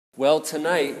Well,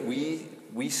 tonight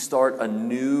we start a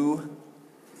new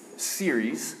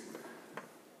series,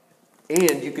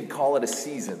 and you could call it a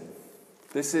season.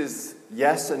 This is,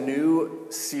 yes, a new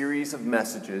series of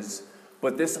messages,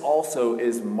 but this also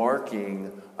is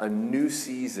marking a new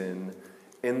season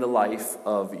in the life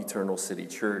of Eternal City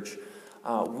Church.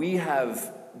 We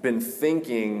have been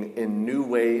thinking in new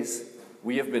ways.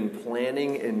 We have been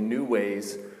planning in new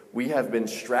ways. We have been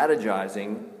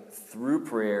strategizing through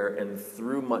prayer and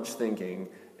through much thinking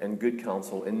and good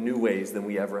counsel in new ways than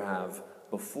we ever have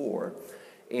before.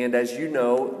 And as you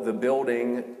know, the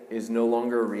building is no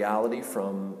longer a reality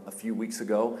from a few weeks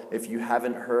ago. If you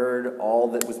haven't heard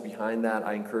all that was behind that,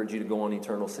 I encourage you to go on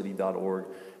eternalcity.org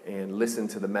and listen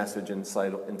to the message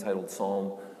entitled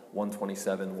Psalm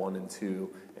 127, 1 and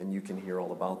 2, and you can hear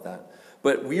all about that.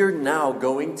 But we are now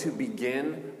going to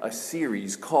begin a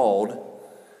series called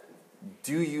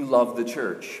Do You Love the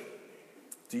Church?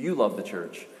 Do you love the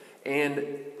church? And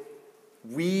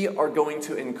we are going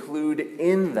to include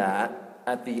in that,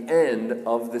 at the end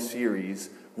of the series,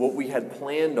 what we had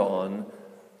planned on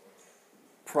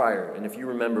prior. And if you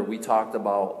remember, we talked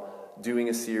about doing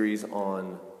a series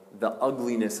on the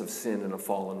ugliness of sin in a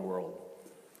fallen world.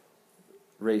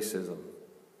 Racism,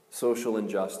 social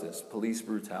injustice, police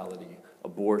brutality,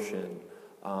 abortion,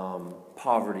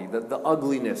 poverty, the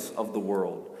ugliness of the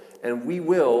world. And we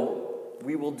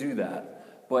will do that.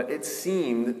 But it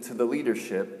seemed to the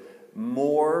leadership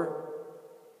more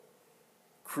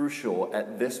crucial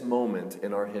at this moment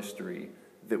in our history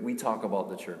that we talk about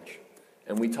the church.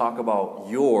 And we talk about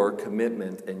your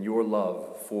commitment and your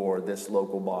love for this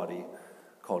local body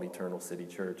called Eternal City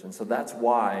Church. And so that's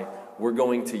why we're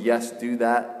going to, yes, do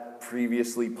that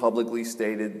previously publicly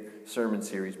stated sermon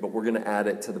series, but we're going to add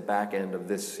it to the back end of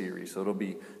this series. So it'll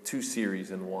be two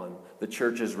series in one. The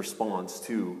church's response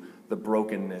to the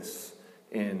brokenness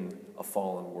in a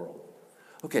fallen world.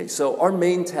 Okay, so our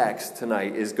main text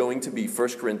tonight is going to be 1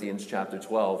 Corinthians chapter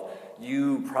 12.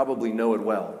 You probably know it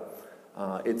well.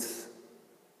 It's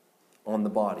on the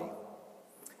body.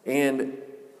 And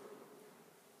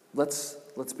let's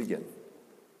begin.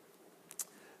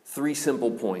 3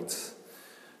 simple points.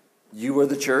 You are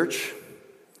the church,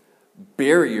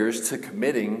 barriers to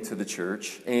committing to the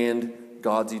church, and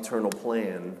God's eternal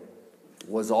plan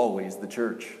was always the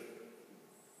church.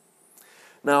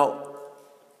 Now,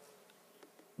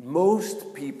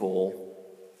 most people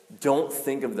don't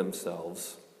think of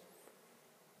themselves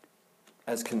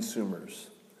as consumers.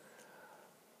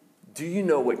 Do you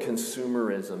know what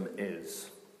consumerism is?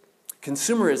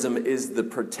 Consumerism is the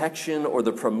protection or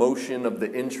the promotion of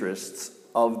the interests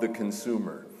of the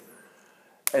consumer.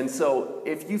 And so,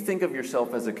 if you think of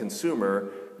yourself as a consumer,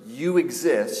 you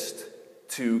exist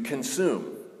to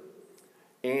consume.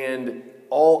 And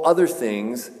all other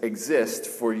things exist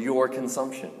for your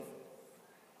consumption.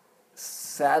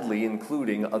 Sadly,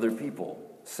 including other people.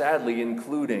 Sadly,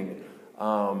 including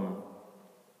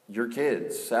your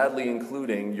kids. Sadly,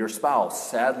 including your spouse.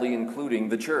 Sadly, including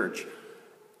the church.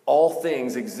 All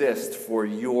things exist for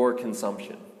your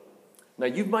consumption. Now,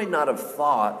 you might not have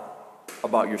thought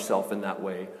about yourself in that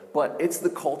way, but it's the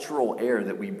cultural air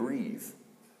that we breathe.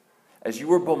 As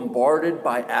you are bombarded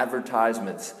by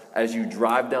advertisements, as you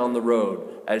drive down the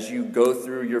road, as you go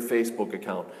through your Facebook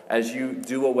account, as you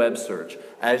do a web search,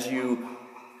 as you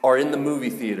are in the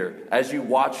movie theater, as you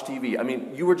watch TV, I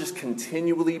mean, you are just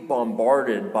continually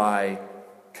bombarded by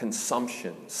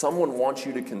consumption. Someone wants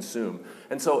you to consume.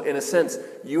 And so, in a sense,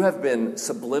 you have been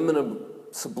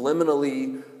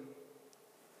subliminally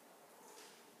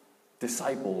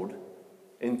discipled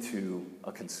into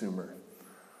a consumer.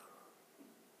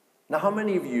 Now, how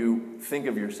many of you think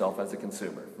of yourself as a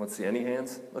consumer? Let's see, any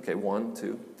hands? Okay, 1,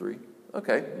 2, 3.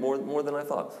 Okay, more than I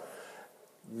thought.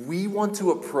 We want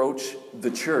to approach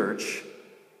the church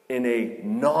in a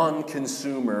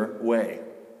non-consumer way.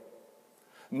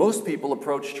 Most people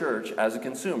approach church as a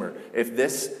consumer. If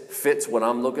this fits what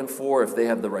I'm looking for, if they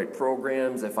have the right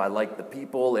programs, if I like the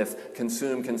people, if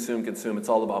consume, it's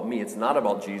all about me. It's not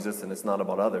about Jesus and it's not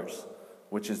about others,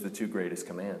 which is the 2 greatest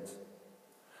commands.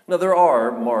 Now, there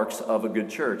are marks of a good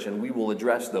church, and we will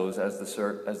address those as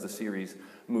the series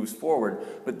moves forward.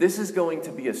 But this is going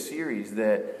to be a series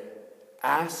that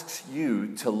asks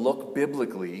you to look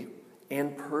biblically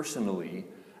and personally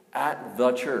at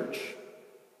the church.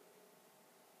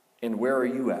 And where are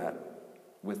you at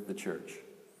with the church?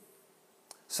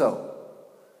 So,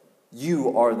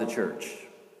 you are the church.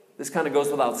 This kind of goes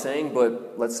without saying,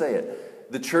 but let's say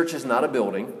it. The church is not a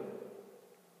building.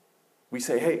 We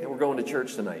say, hey, we're going to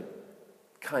church tonight.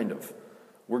 Kind of.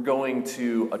 We're going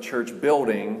to a church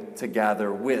building to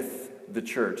gather with the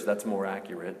church. That's more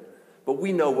accurate. But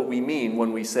we know what we mean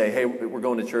when we say, hey, we're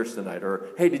going to church tonight, or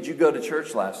hey, did you go to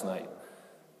church last night?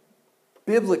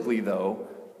 Biblically, though,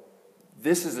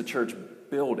 this is a church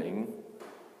building,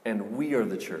 and we are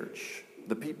the church,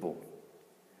 the people.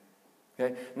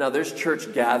 Okay? Now, there's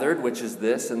church gathered, which is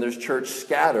this, and there's church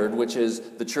scattered, which is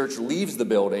the church leaves the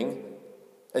building,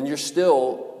 and you're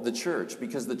still the church,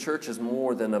 because the church is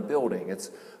more than a building.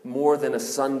 It's more than a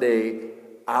Sunday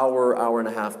hour and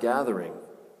a half gathering.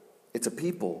 It's a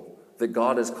people that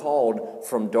God has called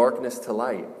from darkness to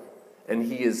light. And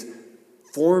he is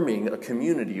forming a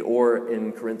community, or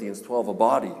in Corinthians 12, a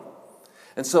body.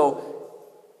 And so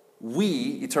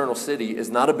we, Eternal City, is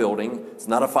not a building. It's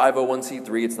not a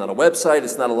 501c3. It's not a website.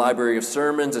 It's not a library of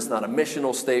sermons. It's not a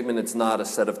missional statement. It's not a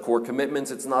set of core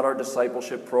commitments. It's not our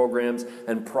discipleship programs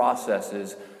and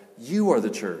processes. You are the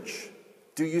church.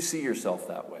 Do you see yourself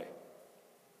that way?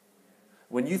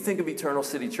 When you think of Eternal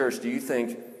City Church, do you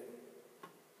think,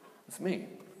 it's me,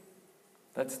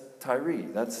 that's Tyree,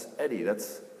 that's Eddie,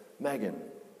 that's Megan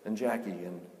and Jackie?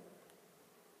 And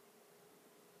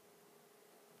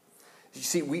you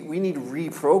see, we need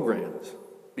reprogrammed,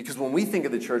 because when we think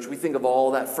of the church, we think of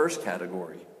all that first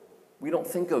category. We don't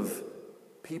think of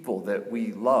people that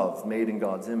we love, made in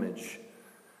God's image,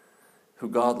 who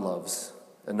God loves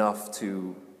enough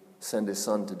to send his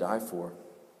son to die for.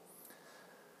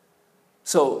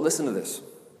 So listen to this.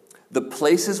 The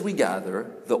places we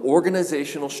gather, the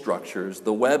organizational structures,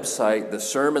 the website, the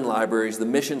sermon libraries, the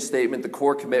mission statement, the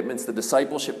core commitments, the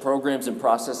discipleship programs and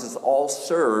processes all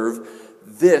serve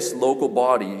this local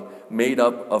body made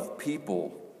up of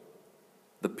people,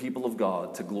 the people of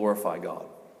God, to glorify God.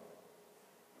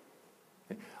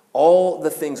 All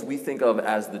the things we think of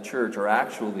as the church are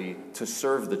actually to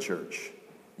serve the church,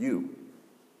 you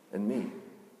and me.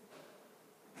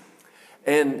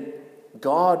 And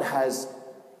God has,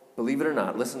 believe it or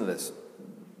not, listen to this.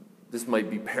 This might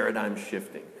be paradigm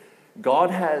shifting. God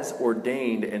has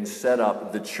ordained and set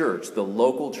up the church, the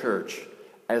local church,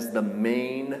 as the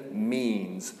main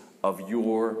means of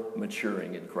your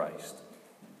maturing in Christ.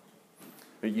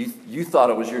 You thought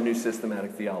it was your new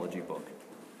systematic theology book.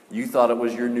 You thought it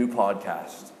was your new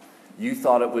podcast. You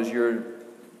thought it was your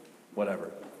whatever.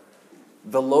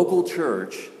 The local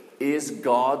church is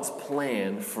God's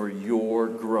plan for your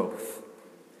growth.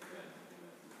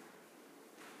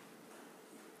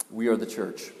 We are the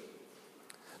church.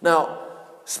 Now,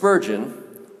 Spurgeon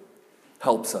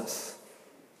helps us.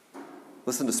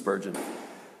 Listen to Spurgeon.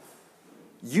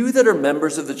 You that are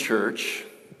members of the church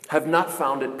have not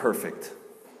found it perfect.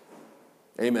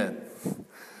 Amen.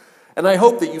 And I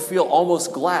hope that you feel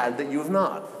almost glad that you have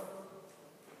not.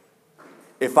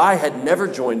 If I had never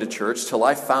joined a church till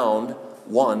I found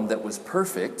one that was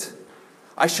perfect,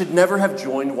 I should never have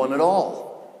joined one at all.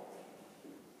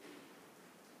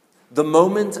 The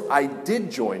moment I did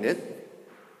join it,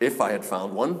 if I had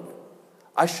found one,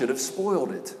 I should have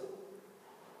spoiled it.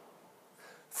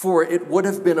 For it would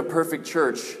have been a perfect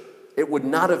church. It would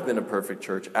not have been a perfect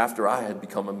church after I had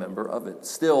become a member of it.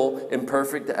 Still,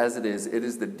 imperfect as it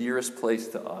is the dearest place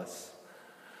to us.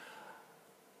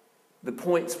 The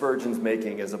point Spurgeon's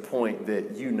making is a point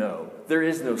that you know. There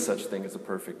is no such thing as a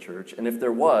perfect church. And if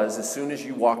there was, as soon as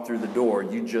you walked through the door,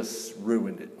 you just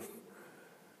ruined it.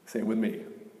 Same with me.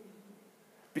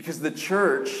 Because the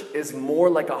church is more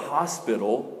like a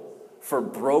hospital for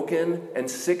broken and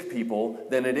sick people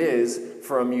than it is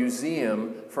for a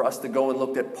museum for us to go and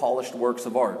look at polished works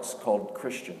of arts called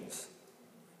Christians.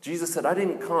 Jesus said, I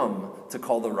didn't come to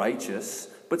call the righteous,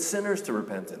 but sinners to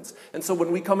repentance. And so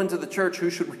when we come into the church, who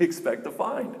should we expect to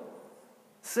find?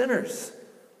 Sinners.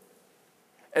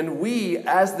 And we,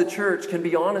 as the church, can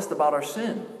be honest about our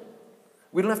sin.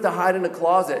 We don't have to hide in a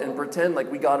closet and pretend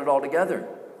like we got it all together.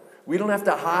 We don't have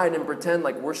to hide and pretend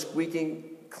like we're squeaking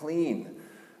clean,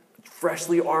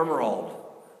 freshly armor-alled.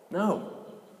 No.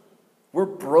 We're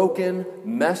broken,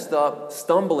 messed up,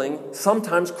 stumbling,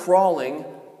 sometimes crawling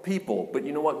people. But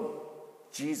you know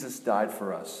what? Jesus died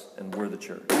for us, and we're the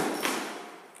church.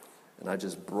 And I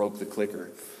just broke the clicker.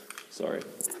 Sorry.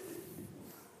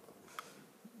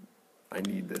 I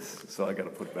need this, so I got to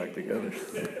put it back together.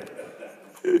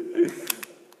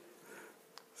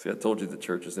 See, I told you the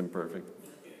church is imperfect.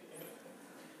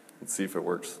 Let's see if it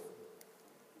works.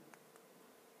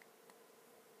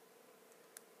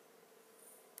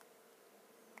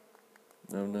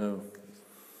 Oh, no.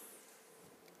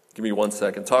 Give me 1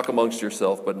 second. Talk amongst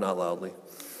yourself, but not loudly.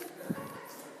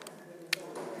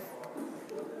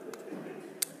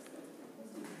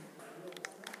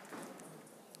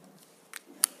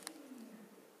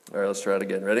 All right, let's try it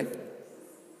again. Ready?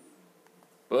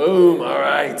 Boom. All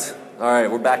right. All right,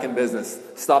 we're back in business.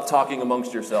 Stop talking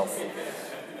amongst yourself.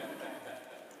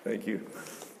 Thank you.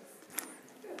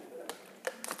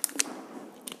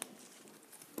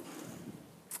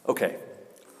 Okay.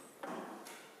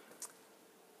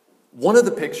 One of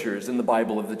the pictures in the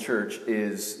Bible of the church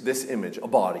is this image, a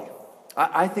body.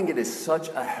 I think it is such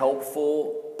a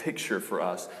helpful picture for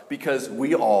us because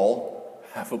we all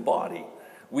have a body.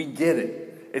 We get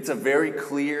it. It's a very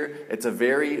clear, it's a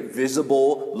very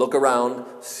visible, look around,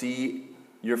 see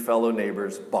your fellow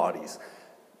neighbors' bodies.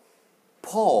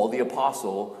 Paul, the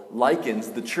apostle, likens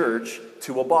the church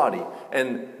to a body,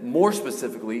 and more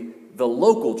specifically, the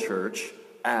local church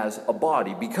as a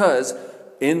body, because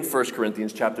in 1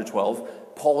 Corinthians chapter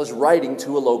 12, Paul is writing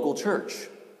to a local church.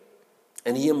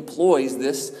 And he employs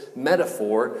this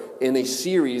metaphor in a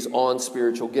series on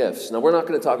spiritual gifts. Now, we're not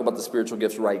going to talk about the spiritual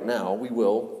gifts right now. We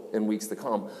will in weeks to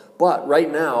come. But right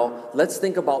now, let's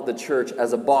think about the church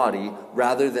as a body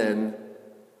rather than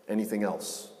anything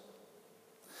else.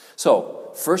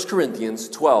 So, 1 Corinthians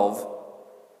 12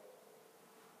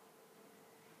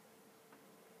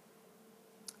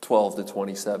 to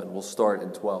 27. We'll start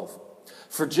in 12.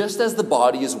 For just as the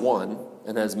body is one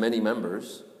and has many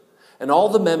members, and all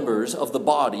the members of the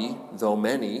body, though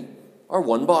many, are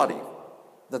one body.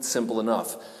 That's simple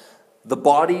enough. The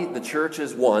body, the church,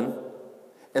 is one,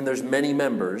 and there's many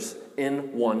members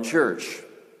in one church.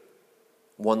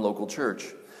 One local church.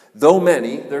 Though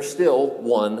many, there's still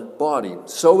one body.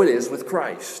 So it is with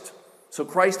Christ. So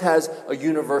Christ has a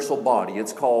universal body.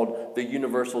 It's called the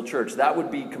universal church. That would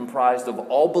be comprised of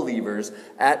all believers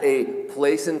at a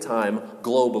place and time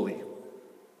globally.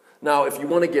 Now, if you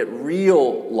want to get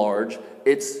real large,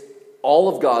 it's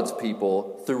all of God's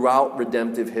people throughout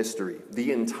redemptive history.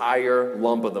 The entire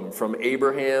lump of them, from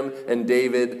Abraham and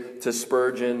David to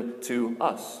Spurgeon to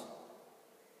us.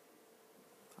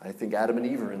 I think Adam and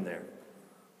Eve are in there.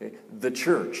 Okay? The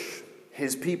church,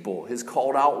 his people, his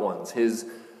called out ones, his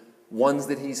ones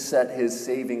that he set his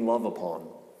saving love upon.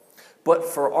 But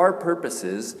for our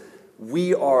purposes,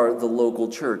 we are the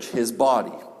local church, his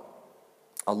body,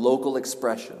 a local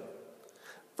expression.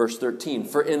 Verse 13,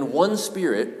 for in one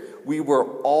Spirit we were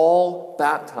all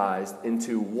baptized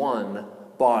into one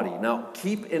body. Now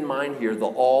keep in mind here the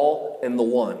all and the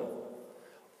one.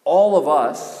 All of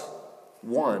us,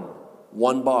 one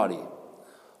body.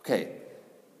 Okay.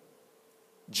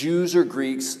 Jews or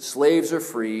Greeks, slaves or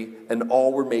free, and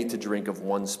all were made to drink of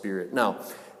one Spirit. Now,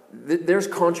 there's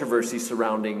controversy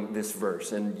surrounding this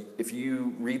verse, and if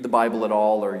you read the Bible at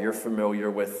all or you're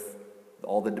familiar with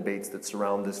all the debates that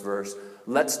surround this verse,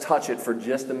 let's touch it for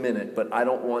just a minute, but I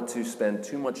don't want to spend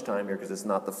too much time here because it's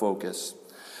not the focus.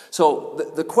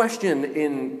 So the question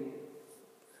in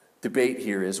debate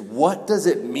here is, what does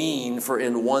it mean for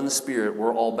in one Spirit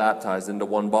we're all baptized into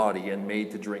one body and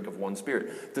made to drink of one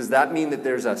Spirit? Does that mean that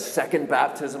there's a second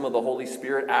baptism of the Holy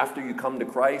Spirit after you come to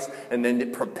Christ, and then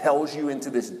it propels you into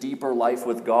this deeper life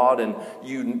with God, and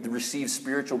you receive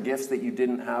spiritual gifts that you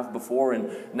didn't have before,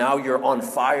 and now you're on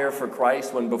fire for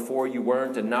Christ when before you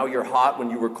weren't, and now you're hot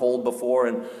when you were cold before,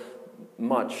 and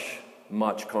much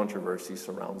controversy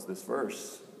surrounds this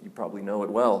verse. You probably know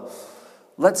it well.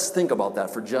 Let's think about that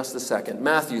for just a second.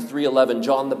 Matthew 3:11,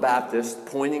 John the Baptist,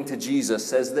 pointing to Jesus,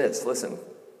 says this, listen,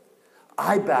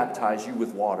 I baptize you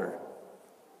with water,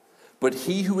 but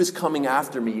he who is coming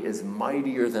after me is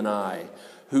mightier than I,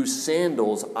 whose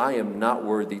sandals I am not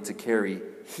worthy to carry.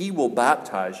 He will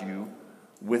baptize you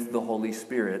with the Holy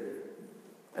Spirit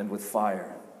and with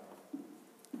fire.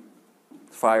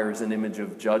 Fire is an image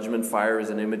of judgment. Fire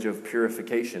is an image of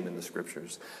purification in the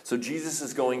Scriptures. So Jesus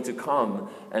is going to come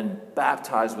and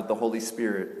baptize with the Holy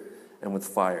Spirit and with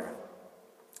fire.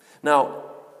 Now,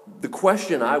 the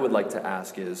question I would like to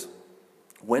ask is,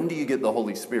 when do you get the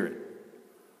Holy Spirit?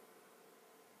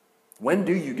 When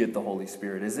do you get the Holy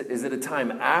Spirit? Is it a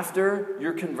time after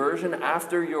your conversion,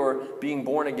 after you're being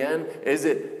born again? Is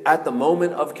it at the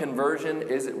moment of conversion?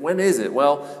 When is it?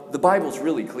 Well, the Bible's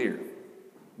really clear.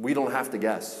 We don't have to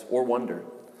guess or wonder.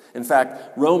 In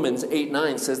fact, Romans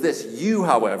 8:9 says this, you,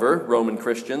 however, Roman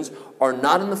Christians, are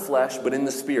not in the flesh, but in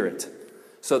the Spirit.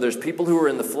 So there's people who are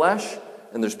in the flesh,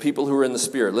 and there's people who are in the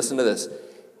Spirit. Listen to this.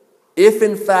 If,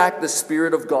 in fact, the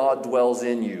Spirit of God dwells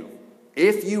in you,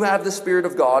 if you have the Spirit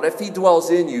of God, if he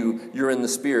dwells in you, you're in the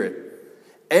Spirit.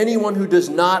 Anyone who does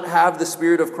not have the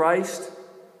Spirit of Christ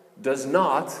does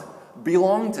not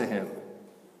belong to him.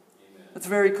 That's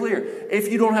very clear.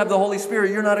 If you don't have the Holy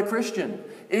Spirit, you're not a Christian.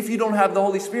 If you don't have the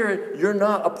Holy Spirit, you're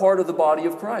not a part of the body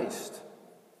of Christ.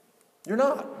 You're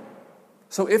not.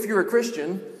 So if you're a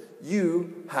Christian,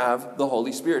 you have the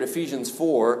Holy Spirit. Ephesians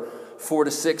 4,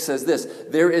 4-6 says this: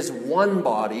 there is one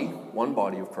body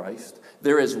of Christ.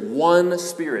 There is one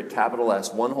Spirit, capital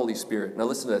S, one Holy Spirit. Now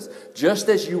listen to this. Just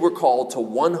as you were called to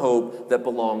one hope that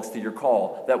belongs to your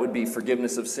call, that would be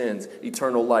forgiveness of sins,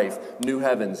 eternal life, new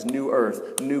heavens, new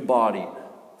earth, new body,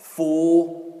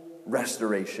 full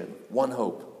restoration, one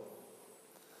hope.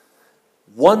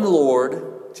 One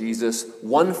Lord, Jesus,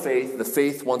 one faith, the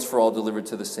faith once for all delivered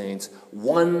to the saints,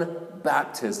 one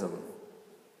baptism,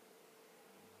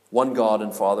 one God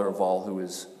and Father of all, who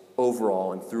is over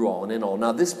all and through all and in all.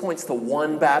 Now this points to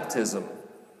one baptism.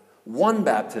 One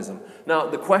baptism. Now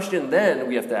the question then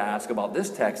we have to ask about this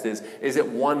text is it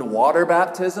one water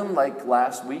baptism like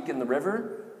last week in the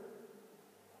river?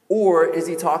 Or is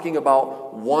he talking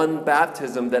about one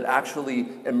baptism that actually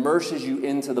immerses you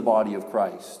into the body of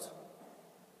Christ?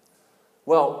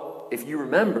 Well, if you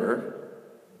remember,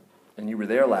 and you were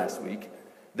there last week,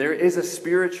 there is a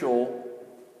spiritual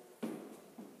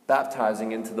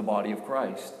baptizing into the body of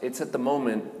Christ. It's at the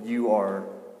moment you are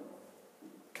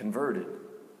converted,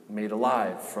 made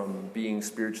alive from being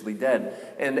spiritually dead.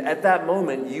 And at that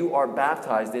moment, you are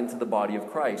baptized into the body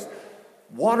of Christ.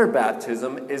 Water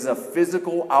baptism is a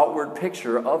physical outward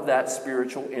picture of that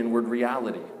spiritual inward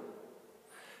reality.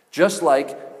 Just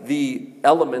like the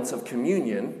elements of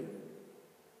communion,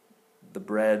 the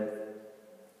bread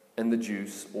and the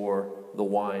juice, or the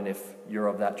wine if you're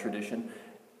of that tradition,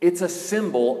 it's a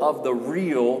symbol of the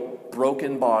real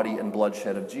broken body and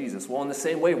bloodshed of Jesus. Well, in the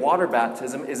same way, water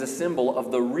baptism is a symbol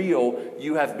of the real,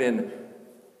 you have been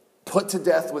put to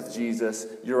death with Jesus,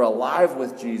 you're alive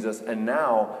with Jesus, and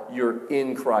now you're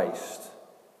in Christ.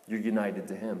 You're united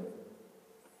to him.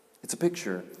 It's a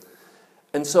picture.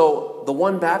 And so the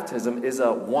one baptism is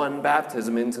a one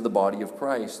baptism into the body of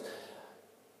Christ.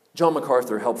 John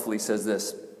MacArthur helpfully says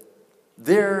this: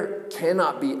 there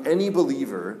cannot be any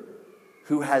believer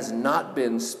who has not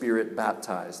been Spirit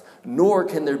baptized, nor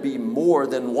can there be more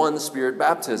than one Spirit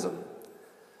baptism.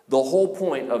 The whole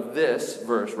point of this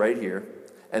verse right here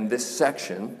and this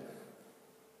section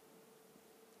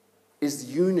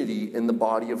is unity in the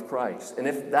body of Christ. And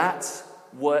if that's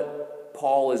what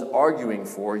Paul is arguing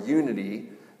for, unity,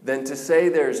 then to say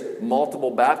there's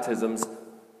multiple baptisms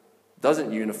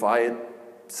doesn't unify, it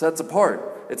sets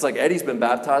apart. It's like, Eddie's been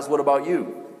baptized, what about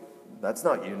you? That's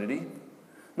not unity.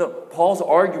 No, Paul's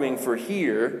arguing for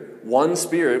here, one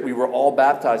Spirit, we were all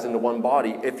baptized into one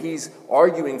body. If he's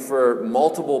arguing for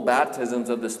multiple baptisms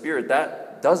of the Spirit,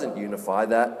 that doesn't unify.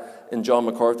 That, in John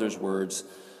MacArthur's words,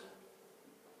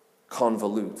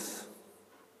 convolutes.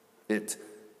 It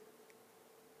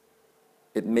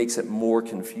makes it more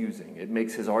confusing. It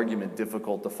makes his argument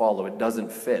difficult to follow. It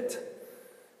doesn't fit.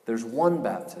 There's one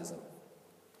baptism.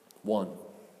 One.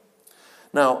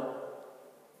 Now,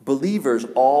 believers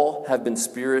all have been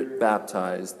Spirit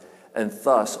baptized and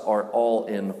thus are all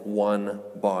in one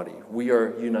body. We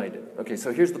are united. Okay,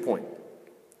 so here's the point.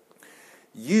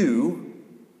 You,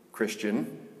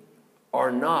 Christian,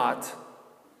 are not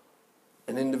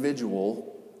an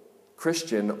individual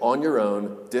Christian on your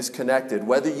own, disconnected.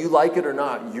 Whether you like it or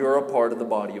not, you're a part of the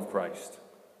body of Christ.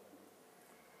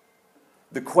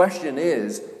 The question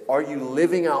is, are you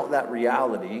living out that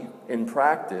reality in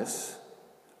practice?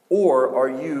 Or are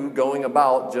you going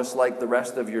about just like the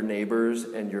rest of your neighbors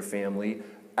and your family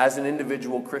as an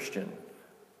individual Christian,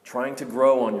 trying to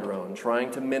grow on your own,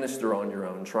 trying to minister on your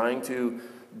own, trying to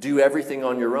do everything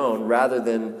on your own rather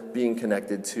than being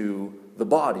connected to the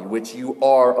body, which you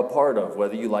are a part of,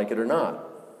 whether you like it or not?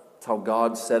 It's how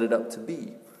God set it up to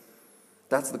be.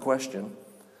 That's the question.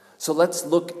 So let's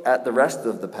look at the rest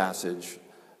of the passage.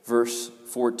 Verse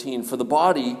 14, for the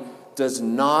body does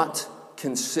not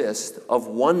consist of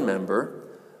one member,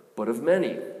 but of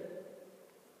many.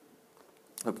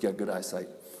 Hope you got good eyesight.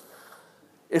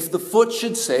 If the foot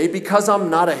should say, because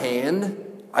I'm not a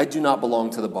hand, I do not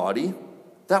belong to the body,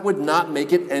 that would not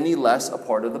make it any less a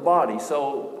part of the body.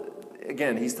 So,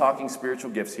 again, he's talking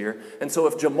spiritual gifts here. And so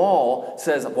if Jamal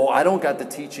says, well, I don't got the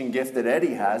teaching gift that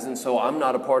Eddie has, and so I'm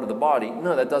not a part of the body,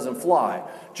 no, that doesn't fly.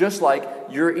 Just like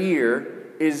your ear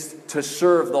is to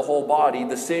serve the whole body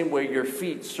the same way your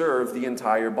feet serve the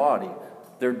entire body.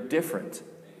 They're different,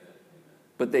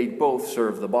 but they both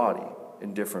serve the body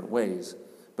in different ways,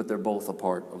 but they're both a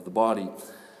part of the body.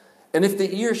 And if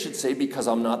the ear should say, because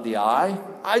I'm not the eye,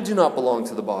 I do not belong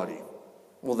to the body,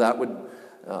 well, that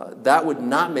would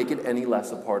not make it any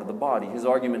less a part of the body. His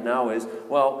argument now is,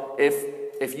 well,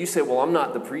 if you say, well, I'm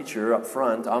not the preacher up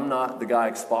front, I'm not the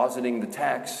guy expositing the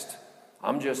text,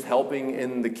 I'm just helping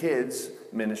in the kids'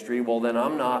 ministry, well, then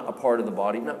I'm not a part of the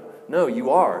body. No,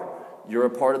 you are. You're a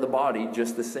part of the body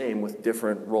just the same with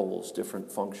different roles,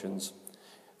 different functions.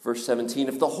 Verse 17,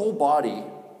 if the whole body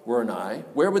were an eye,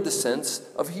 where would the sense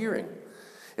of hearing?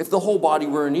 If the whole body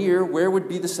were an ear, where would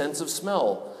be the sense of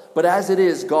smell? But as it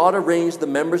is, God arranged the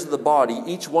members of the body,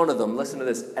 each one of them, listen to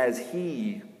this, as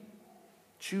He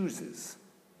chooses.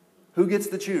 Who gets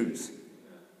to choose?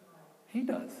 He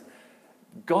does.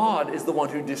 God is the one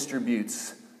who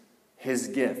distributes His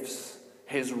gifts,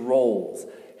 His roles.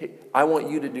 I want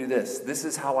you to do this. This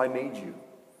is how I made you.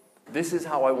 This is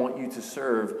how I want you to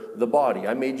serve the body.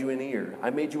 I made you an ear. I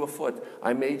made you a foot.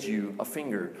 I made you a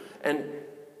finger. And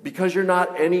because you're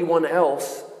not anyone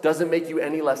else doesn't make you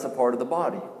any less a part of the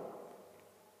body.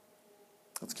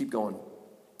 Let's keep going.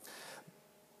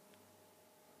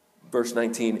 Verse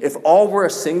 19. If all were a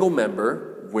single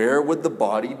member, where would the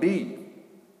body be?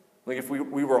 Like if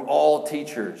we were all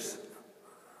teachers,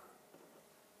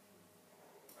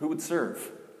 who would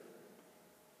serve?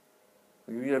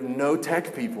 We'd have no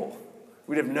tech people.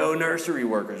 We'd have no nursery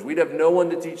workers. We'd have no one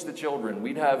to teach the children.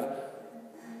 We'd have...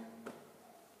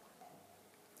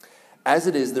 As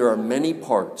it is, there are many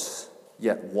parts,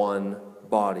 yet one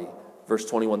body. Verse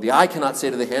 21, the eye cannot say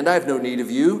to the hand, I have no need of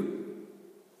you.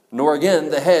 Nor again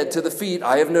the head to the feet,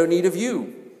 I have no need of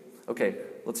you. Okay,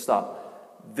 let's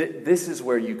stop. This is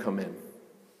where you come in.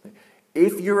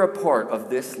 If you're a part of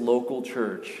this local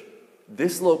church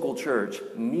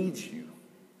needs you.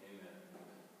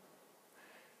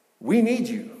 We need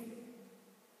you.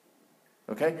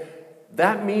 Okay?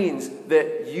 That means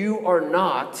that you are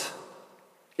not,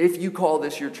 if you call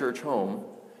this your church home,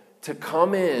 to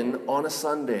come in on a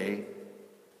Sunday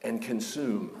and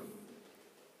consume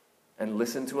and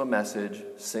listen to a message,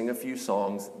 sing a few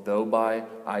songs, though by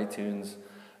iTunes,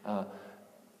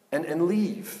 and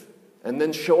leave. And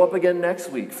then show up again next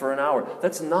week for an hour.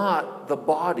 That's not the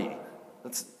body.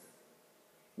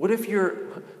 What if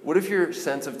your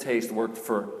sense of taste worked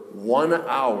for 1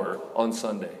 hour on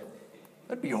Sunday?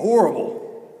 That'd be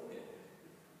horrible.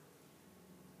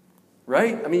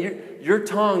 Right? I mean, your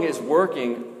tongue is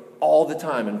working all the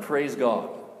time, and praise God,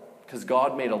 because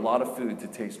God made a lot of food to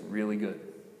taste really good.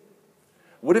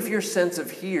 What if your sense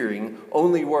of hearing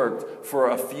only worked for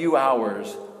a few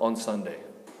hours on Sunday?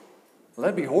 Well,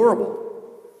 that'd be horrible.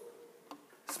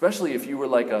 Especially if you were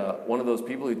like one of those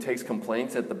people who takes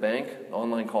complaints at the bank,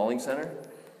 online calling center.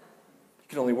 You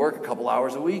can only work a couple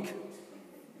hours a week.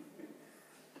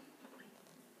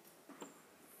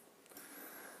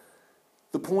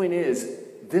 The point is,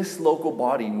 this local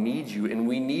body needs you, and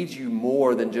we need you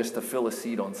more than just to fill a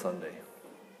seat on Sunday.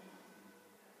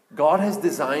 God has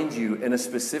designed you in a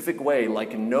specific way,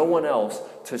 like no one else,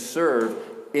 to serve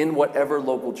in whatever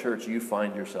local church you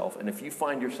find yourself. And if you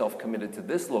find yourself committed to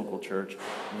this local church,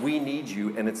 we need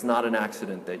you, and it's not an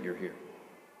accident that you're here.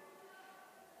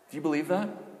 Do you believe that?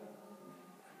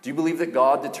 Do you believe that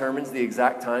God determines the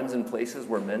exact times and places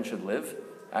where men should live?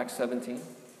 Acts 17.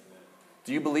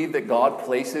 Do you believe that God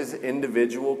places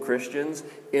individual Christians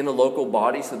in a local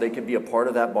body so they can be a part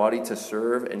of that body to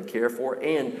serve and care for,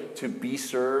 and to be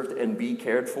served and be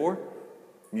cared for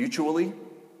mutually?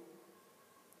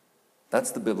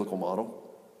 That's the biblical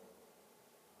model.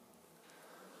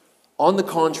 On the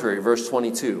contrary, verse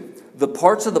 22, the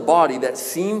parts of the body that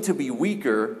seem to be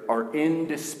weaker are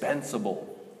indispensable.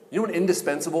 You know what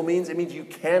indispensable means? It means you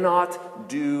cannot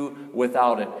do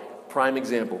without it. Prime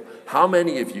example. How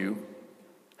many of you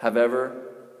have ever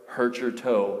hurt your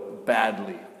toe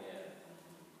badly?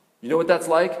 You know what that's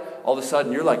like? All of a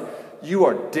sudden you're like, you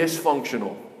are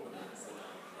dysfunctional.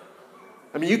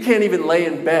 I mean, you can't even lay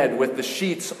in bed with the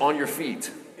sheets on your feet.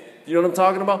 You know what I'm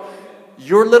talking about?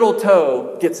 Your little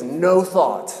toe gets no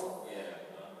thought.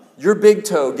 Your big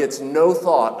toe gets no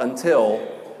thought until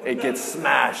it gets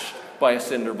smashed by a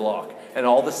cinder block. And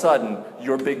all of a sudden,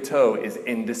 your big toe is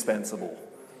indispensable.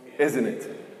 Isn't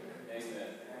it?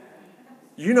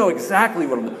 You know exactly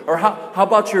what I'm... Or how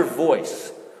about your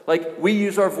voice? Like, we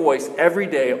use our voice every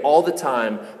day, all the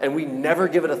time, and we never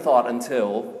give it a thought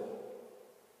until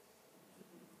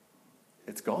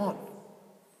it's gone.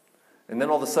 And then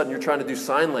all of a sudden you're trying to do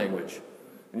sign language,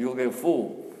 and you'll get a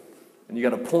fool, and you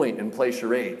got to point and play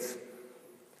charades.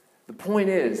 The point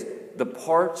is, the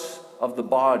parts of the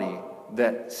body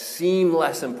that seem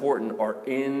less important are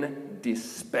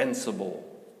indispensable.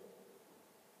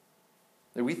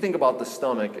 And we think about the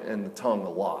stomach and the tongue a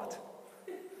lot,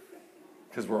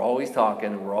 because we're always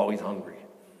talking and we're always hungry.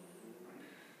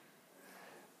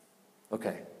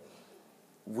 Okay.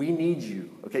 We need you.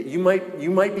 Okay, you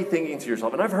might be thinking to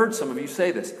yourself, and I've heard some of you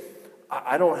say this,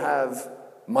 I don't have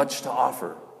much to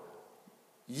offer.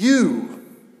 You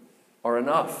are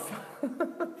enough.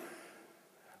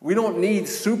 We don't need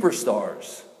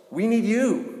superstars. We need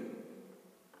you.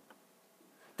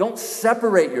 Don't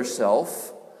separate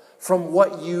yourself from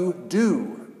what you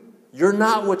do. You're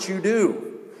not what you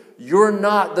do. You're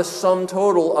not the sum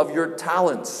total of your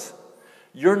talents.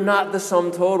 You're not the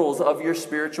sum totals of your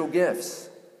spiritual gifts.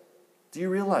 Do you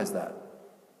realize that?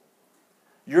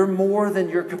 You're more than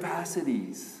your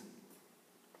capacities.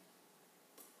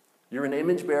 You're an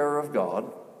image bearer of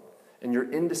God, and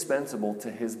you're indispensable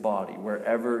to His body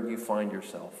wherever you find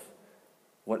yourself,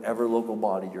 whatever local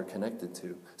body you're connected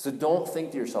to. So don't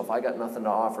think to yourself, I got nothing to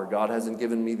offer. God hasn't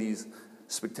given me these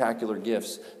spectacular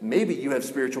gifts. Maybe you have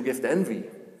spiritual gift envy.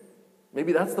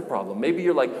 Maybe that's the problem. Maybe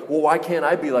you're like, well, why can't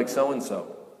I be like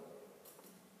so-and-so?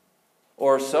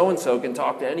 Or so-and-so can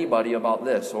talk to anybody about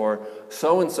this. Or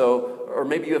so-and-so, or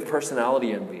maybe you have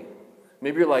personality envy.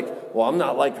 Maybe you're like, well, I'm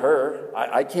not like her.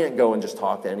 I can't go and just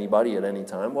talk to anybody at any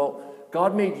time. Well,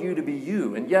 God made you to be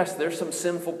you. And yes, there's some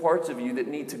sinful parts of you that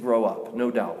need to grow up,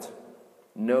 no doubt.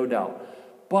 No doubt.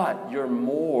 But you're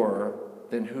more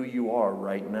than who you are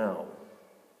right now.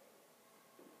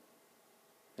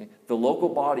 The local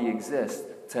body exists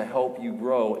to help you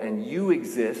grow, and you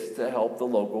exist to help the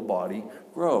local body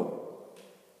grow.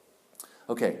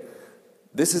 Okay,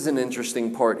 this is an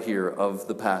interesting part here of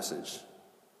the passage.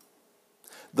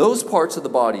 Those parts of the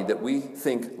body that we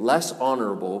think less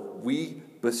honorable, we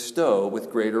bestow with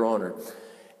greater honor.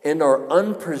 And our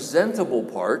unpresentable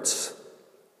parts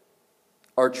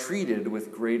are treated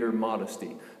with greater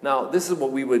modesty. Now, this is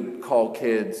what we would call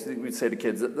kids. We'd say to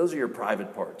kids, those are your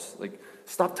private parts. Like,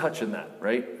 stop touching that,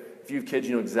 right? If you have kids,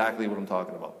 you know exactly what I'm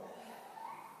talking about.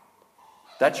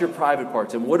 That's your private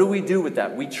parts. And what do we do with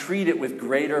that? We treat it with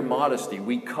greater modesty.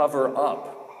 We cover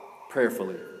up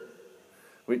prayerfully.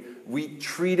 We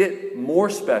treat it more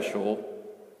special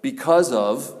because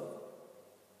of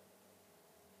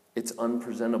its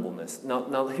unpresentableness.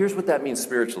 Now, here's what that means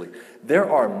spiritually. There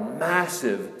are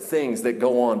massive things that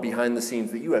go on behind the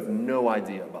scenes that you have no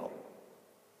idea about.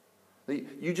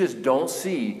 You just don't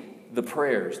see the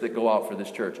prayers that go out for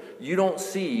this church. You don't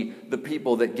see the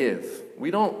people that give. We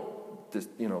don't just,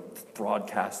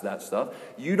 broadcast that stuff.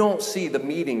 You don't see the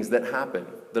meetings that happen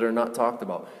that are not talked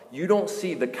about. You don't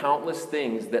see the countless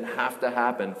things that have to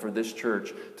happen for this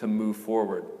church to move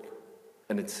forward.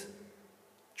 And it's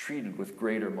treated with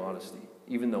greater modesty,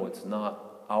 even though it's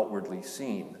not outwardly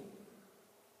seen.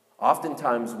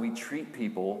 Oftentimes, we treat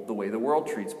people the way the world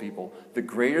treats people. The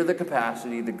greater the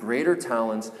capacity, the greater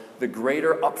talents, the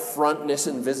greater upfrontness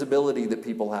and visibility that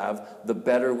people have, the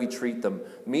better we treat them.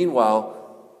 Meanwhile,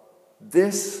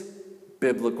 this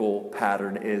biblical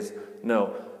pattern is,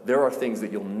 no, there are things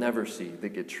that you'll never see that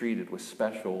get treated with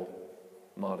special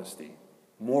modesty,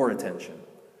 more attention.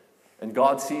 And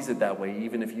God sees it that way,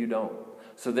 even if you don't.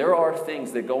 So there are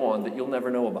things that go on that you'll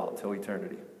never know about till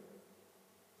eternity.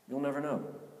 You'll never know.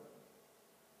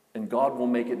 And God will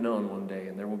make it known one day,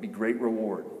 and there will be great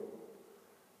reward.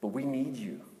 But we need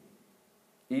you.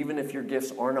 Even if your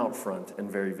gifts aren't out front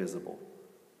and very visible.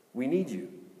 We need you.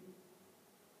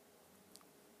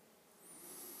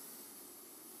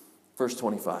 Verse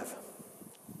 25.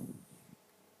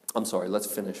 I'm sorry, let's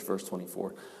finish verse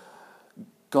 24.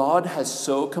 God has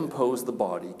so composed the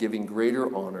body, giving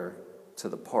greater honor to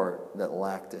the part that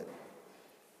lacked it.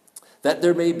 That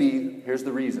there may be, here's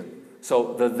the reason.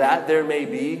 So that there may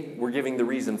be, we're giving the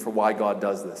reason for why God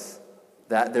does this.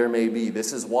 That there may be,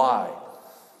 this is why.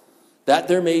 That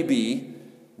there may be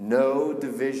no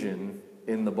division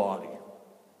in the body.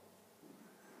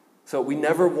 So we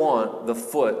never want the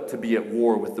foot to be at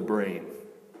war with the brain.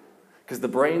 Because the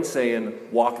brain's saying,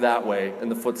 walk that way, and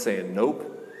the foot's saying, nope.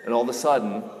 And all of a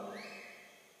sudden,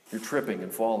 you're tripping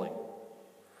and falling.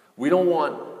 We don't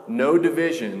want no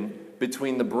division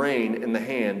between the brain and the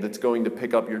hand that's going to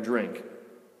pick up your drink.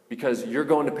 Because you're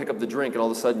going to pick up the drink and all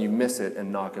of a sudden you miss it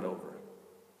and knock it over.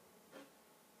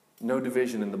 No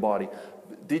division in the body.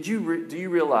 Do you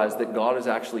realize that God is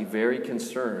actually very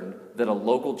concerned that a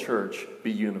local church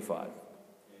be unified?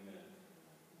 Amen.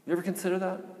 You ever consider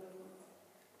that?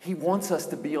 He wants us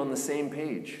to be on the same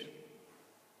page.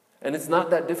 And it's not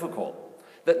that difficult.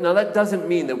 Now that doesn't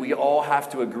mean that we all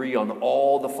have to agree on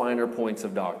all the finer points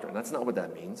of doctrine. That's not what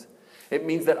that means. It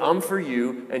means that I'm for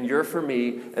you and you're for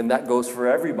me, and that goes for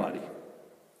everybody.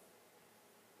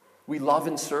 We love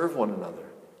and serve one another,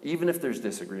 even if there's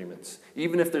disagreements,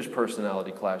 even if there's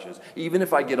personality clashes, even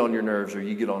if I get on your nerves or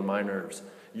you get on my nerves.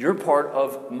 You're part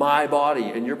of my body,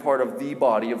 and you're part of the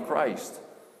body of Christ.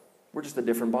 We're just a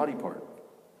different body part.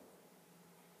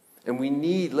 And we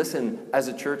need, as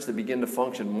a church, to begin to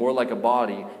function more like a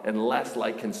body and less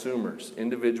like consumers,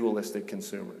 individualistic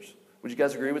consumers. Would you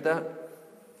guys agree with that?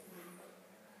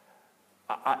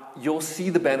 You'll see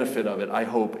the benefit of it, I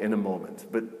hope, in a moment.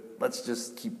 But let's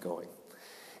just keep going.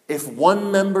 If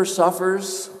one member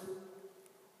suffers,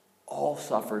 all all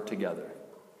suffer together.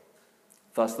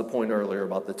 Thus the point earlier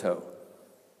about the toe.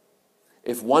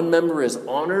 If one member is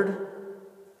honored,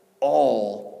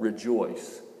 all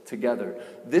rejoice together.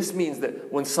 This means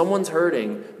that when someone's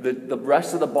hurting, the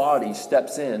rest of the body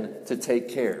steps in to take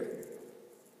care.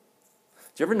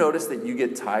 Do you ever notice that you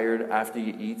get tired after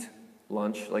you eat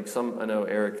lunch? I know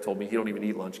Eric told me he don't even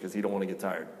eat lunch because he don't want to get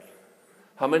tired.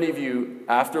 How many of you,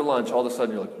 after lunch, all of a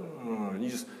sudden you're like, and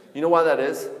you know why that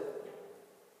is?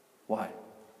 Why?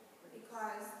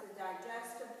 Because the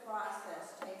digestive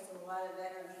process takes a lot of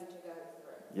energy to go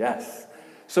through. Yes.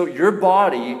 So your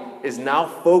body is now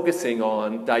focusing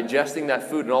on digesting that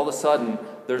food, and all of a sudden,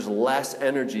 there's less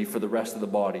energy for the rest of the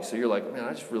body. So you're like, man,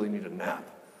 I just really need a nap.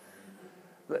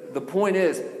 The point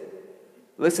is,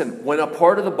 listen, when a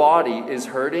part of the body is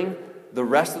hurting, the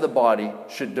rest of the body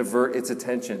should divert its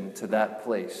attention to that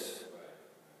place,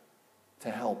 to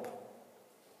help,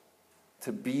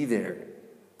 to be there,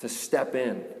 to step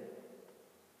in.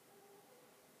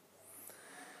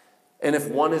 And if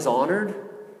one is honored,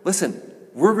 listen,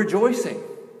 we're rejoicing.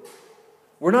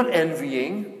 We're not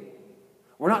envying.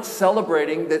 We're not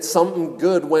celebrating that something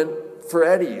good went for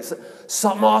Eddie.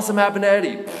 Something awesome happened to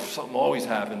Eddie. Something always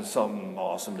happens, something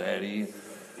awesome to Eddie.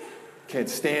 Can't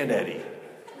stand Eddie.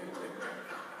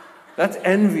 That's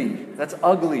envy. That's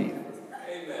ugly.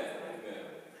 Amen.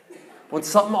 When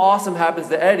something awesome happens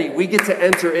to Eddie, we get to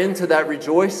enter into that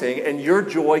rejoicing, and your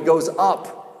joy goes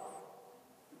up.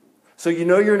 So you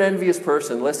know you're an envious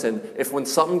person. Listen, if when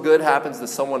something good happens to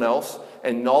someone else,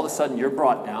 and all of a sudden you're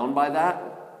brought down by that,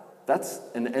 that's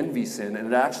an envy sin, and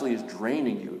it actually is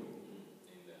draining you.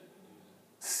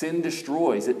 Sin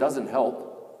destroys. It doesn't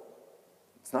help.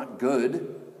 It's not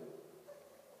good.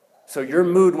 So your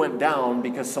mood went down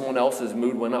because someone else's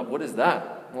mood went up. What is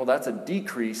that? Well, that's a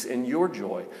decrease in your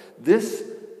joy. This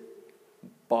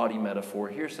body metaphor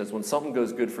here says when something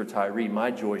goes good for Tyree,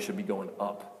 my joy should be going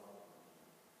up.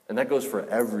 And that goes for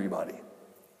everybody.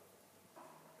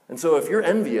 And so if you're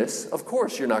envious, of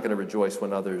course you're not going to rejoice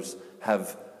when others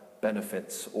have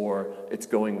benefits or it's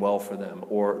going well for them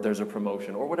or there's a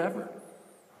promotion or whatever.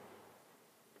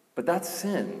 But that's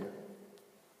sin.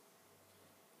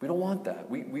 We don't want that.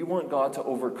 We want God to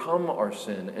overcome our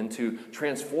sin and to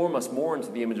transform us more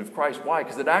into the image of Christ. Why?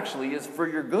 Because it actually is for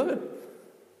your good.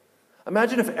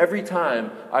 Imagine if every time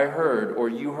I heard or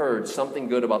you heard something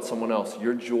good about someone else,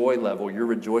 your joy level, your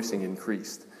rejoicing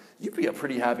increased. You'd be a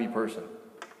pretty happy person.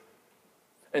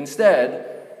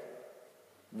 Instead,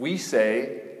 we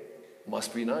say,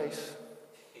 must be nice.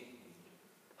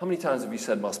 How many times have you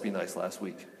said must be nice last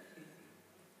week?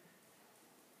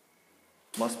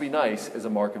 Must be nice is a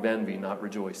mark of envy, not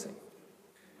rejoicing.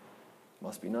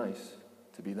 Must be nice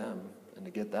to be them and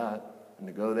to get that and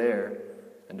to go there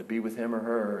and to be with him or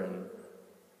her, and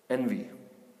envy.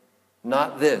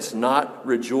 Not this, not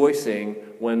rejoicing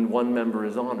when one member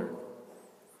is honored.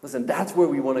 Listen, that's where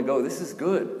we want to go. This is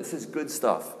good. This is good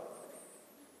stuff.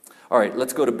 All right,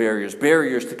 let's go to barriers.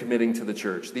 Barriers to committing to the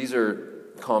church. These are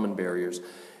common barriers.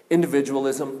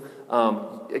 Individualism.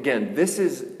 Again, this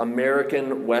is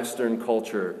American Western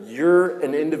culture. You're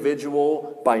an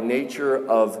individual by nature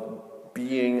of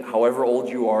being however old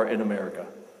you are in America.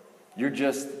 You're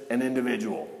just an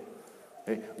individual.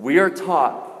 Okay? We are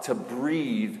taught to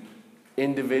breed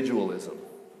individualism.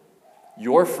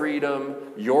 Your freedom,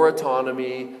 your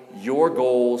autonomy, your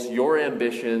goals, your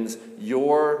ambitions, you.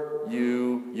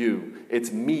 It's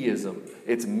meism.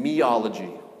 It's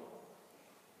meology.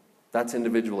 That's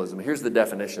individualism. Here's the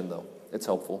definition, though. It's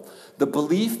helpful. The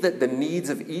belief that the needs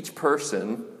of each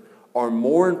person are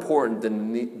more important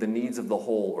than the needs of the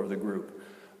whole or the group.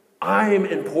 I'm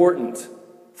important.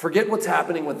 Forget what's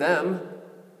happening with them.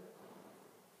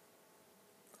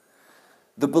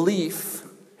 The belief,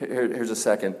 here's a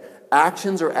second,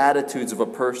 actions or attitudes of a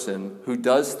person who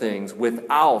does things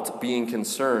without being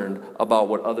concerned about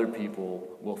what other people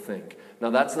will think. Now,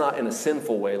 that's not in a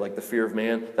sinful way like the fear of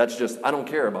man. That's just, I don't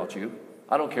care about you.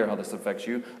 I don't care how this affects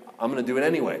you. I'm going to do it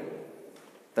anyway.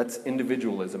 That's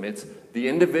individualism. It's the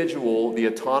individual, the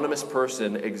autonomous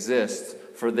person exists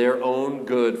for their own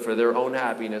good, for their own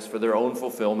happiness, for their own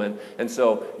fulfillment. And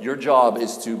so your job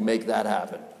is to make that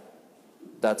happen.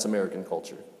 That's American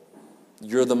culture.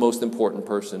 You're the most important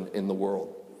person in the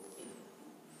world.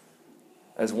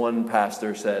 As one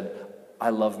pastor said,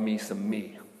 I love me some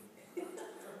me.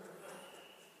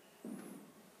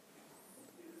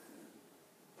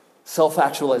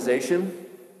 Self-actualization.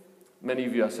 Many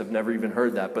of us have never even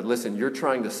heard that, but listen, you're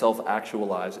trying to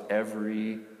self-actualize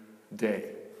every day.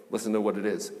 Listen to what it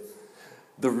is.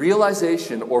 The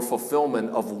realization or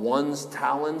fulfillment of one's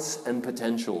talents and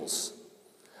potentials,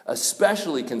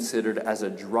 especially considered as a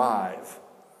drive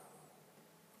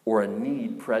or a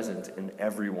need present in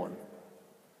everyone.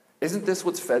 Isn't this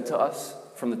what's fed to us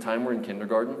from the time we're in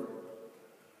kindergarten?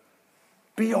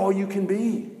 Be all you can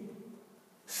be.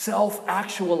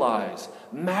 Self-actualize.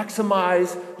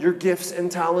 Maximize your gifts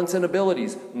and talents and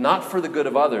abilities, not for the good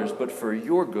of others, but for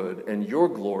your good and your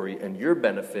glory and your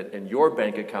benefit and your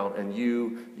bank account and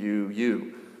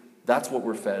you. That's what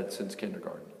we're fed since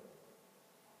kindergarten.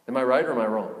 Am I right or am I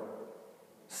wrong?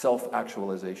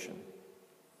 Self-actualization.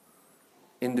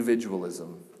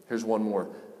 Individualism. Here's one more.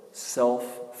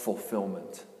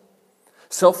 Self-fulfillment.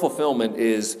 Self-fulfillment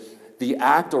is the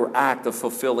act of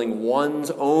fulfilling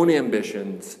one's own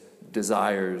ambitions,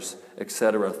 desires,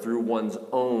 etc., through one's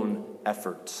own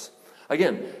efforts.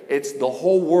 Again, it's the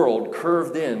whole world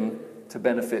curved in to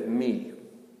benefit me.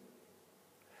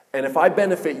 And if I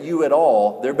benefit you at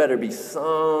all, there better be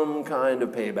some kind of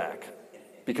payback.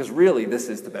 Because really, this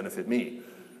is to benefit me.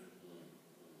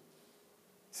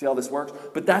 See how this works?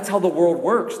 But that's how the world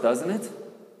works, doesn't it?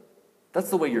 That's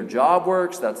the way your job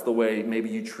works. That's the way maybe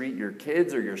you treat your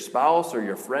kids or your spouse or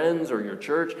your friends or your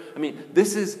church. I mean,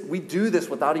 we do this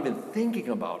without even thinking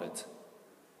about it.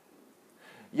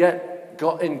 Yet,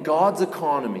 in God's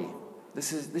economy,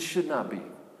 this should not be.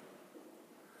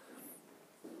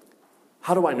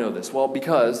 How do I know this? Well,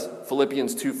 because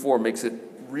Philippians 2:4 makes it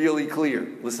really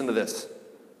clear. Listen to this.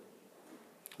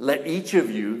 Let each of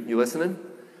you listening?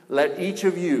 Let each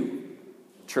of you,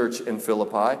 church in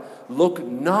Philippi, look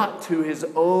not to his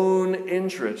own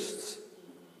interests,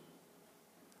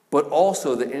 but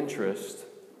also the interest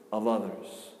of others.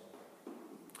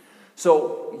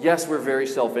 So, yes, we're very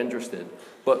self-interested,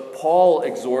 but Paul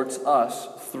exhorts us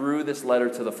through this letter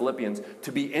to the Philippians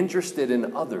to be interested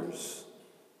in others.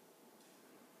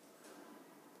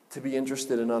 To be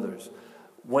interested in others.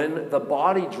 When the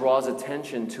body draws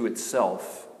attention to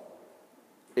itself,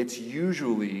 it's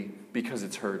usually because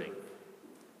it's hurting.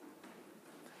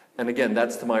 And again,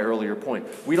 that's to my earlier point.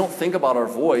 We don't think about our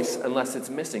voice unless it's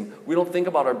missing. We don't think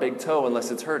about our big toe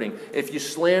unless it's hurting. If you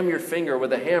slam your finger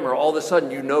with a hammer, all of a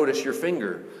sudden you notice your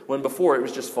finger, when before it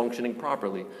was just functioning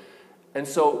properly. And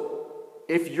so,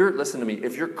 listen to me,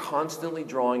 if you're constantly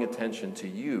drawing attention to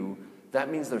you, that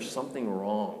means there's something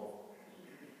wrong.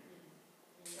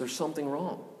 There's something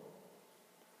wrong.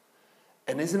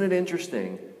 And isn't it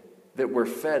interesting that we're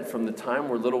fed from the time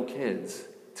we're little kids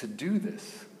to do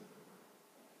this?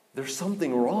 There's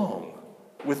something wrong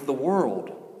with the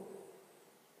world.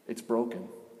 It's broken.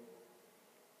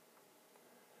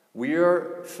 We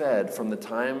are fed from the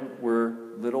time we're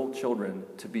little children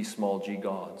to be small g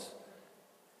gods,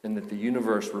 and that the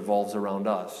universe revolves around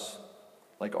us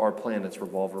like our planets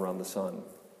revolve around the sun.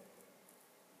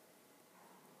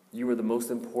 You are the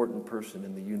most important person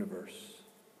in the universe.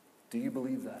 Do you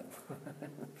believe that?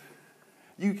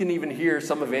 You can even hear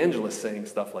some evangelists saying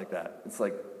stuff like that. It's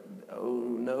like,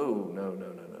 oh, no.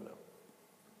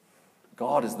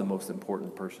 God is the most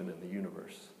important person in the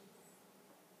universe.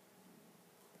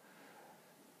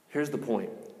 Here's the point.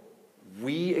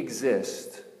 We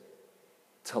exist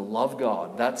to love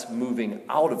God. That's moving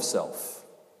out of self.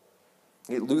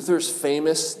 Luther's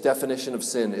famous definition of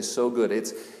sin is so good.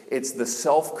 It's the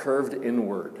self-curved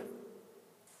inward.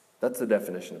 That's the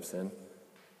definition of sin.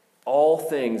 All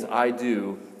things I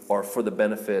do are for the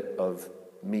benefit of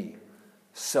me.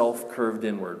 Self-curved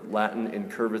inward. Latin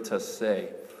incurvatus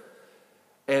se.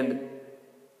 And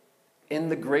in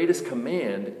the greatest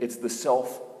command, it's the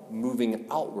self moving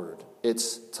outward.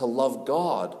 It's to love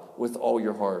God with all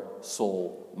your heart,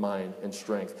 soul, mind, and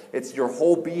strength. It's your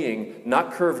whole being,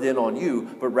 not curved in on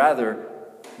you, but rather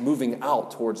moving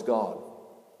out towards God.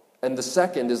 And the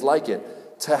second is like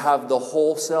it, to have the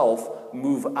whole self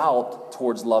move out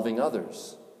towards loving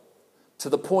others, to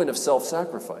the point of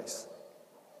self-sacrifice.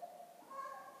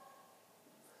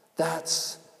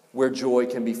 That's where joy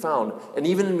can be found. And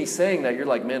even in me saying that, you're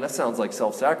like, man, that sounds like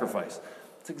self-sacrifice.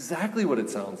 That's exactly what it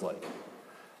sounds like.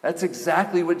 That's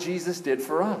exactly what Jesus did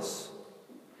for us.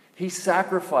 He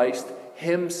sacrificed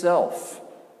himself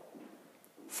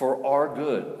for our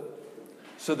good,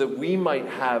 so that we might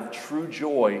have true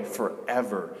joy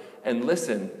forever. And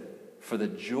listen, for the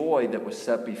joy that was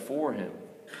set before him,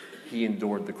 he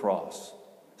endured the cross,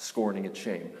 scorning its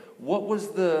shame. What was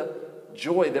the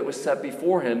joy that was set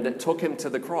before him that took him to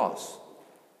the cross?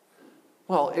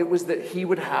 Well, it was that he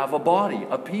would have a body,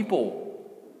 a people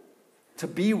to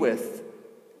be with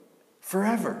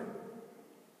forever.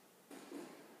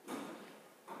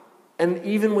 And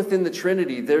even within the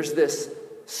Trinity, there's this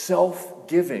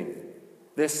self-giving,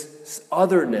 this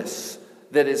otherness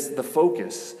that is the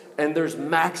focus, and there's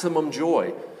maximum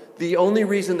joy. The only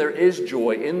reason there is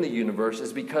joy in the universe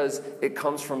is because it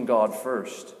comes from God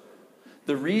first.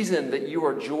 The reason that you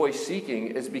are joy seeking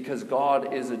is because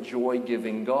God is a joy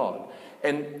giving God.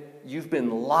 And you've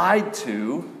been lied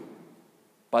to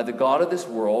by the God of this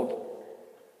world,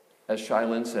 as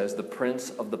Shylin says, the prince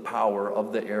of the power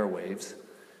of the airwaves.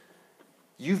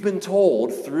 You've been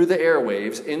told through the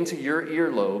airwaves into your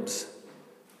earlobes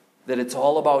that it's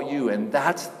all about you, and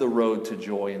that's the road to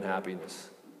joy and happiness.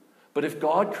 But if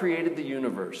God created the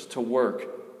universe to work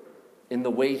in the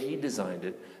way he designed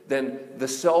it, then the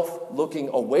self looking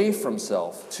away from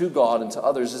self to God and to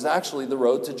others is actually the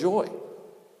road to joy.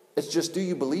 It's just, do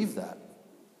you believe that?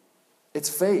 It's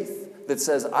faith that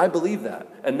says, I believe that,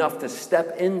 enough to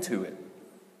step into it.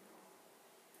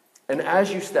 And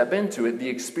as you step into it, the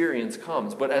experience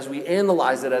comes. But as we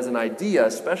analyze it as an idea,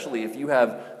 especially if you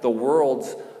have the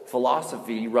world's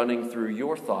philosophy running through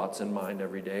your thoughts and mind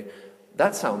every day,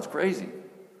 that sounds crazy.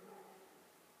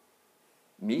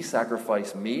 Me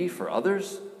sacrifice me for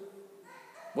others?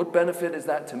 What benefit is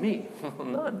that to me?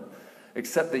 None.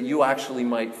 Except that you actually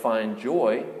might find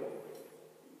joy,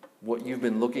 what you've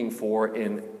been looking for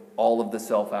in all of the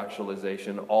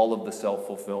self-actualization, all of the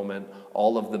self-fulfillment,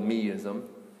 all of the meism,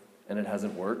 and it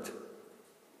hasn't worked.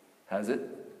 Has it?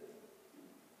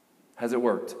 Has it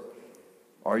worked?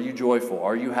 Are you joyful?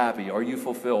 Are you happy? Are you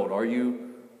fulfilled? Are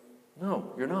you...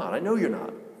 No, you're not. I know you're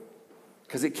not.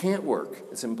 Because it can't work.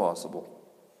 It's impossible.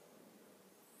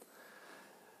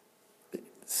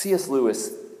 C.S.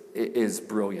 Lewis is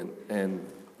brilliant, and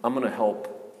I'm going to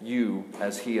help you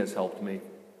as he has helped me.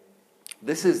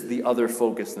 This is the other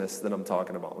focusedness that I'm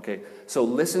talking about, okay? So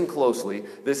listen closely.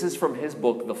 This is from his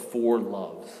book, The Four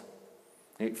Loves.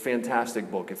 A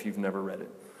fantastic book if you've never read it.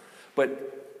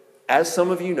 But as some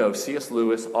of you know, C.S.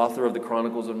 Lewis, author of the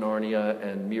Chronicles of Narnia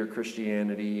and Mere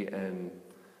Christianity and,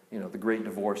 The Great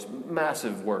Divorce,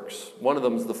 massive works. One of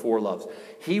them is The Four Loves.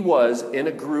 He was in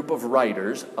a group of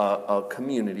writers, a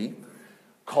community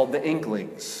called the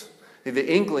Inklings. The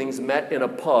Inklings met in a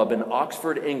pub in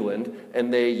Oxford, England,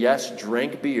 and they,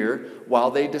 drank beer while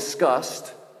they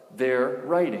discussed their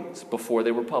writings before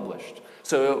they were published.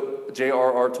 So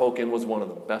J.R.R. Tolkien was one of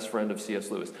them, best friend of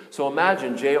C.S. Lewis. So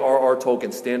imagine J.R.R.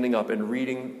 Tolkien standing up and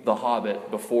reading The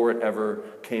Hobbit before it ever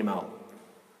came out,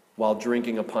 while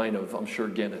drinking a pint of, I'm sure,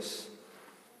 Guinness,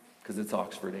 because it's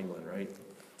Oxford, England, right?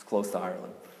 It's close to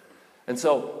Ireland. And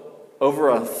so over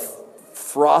a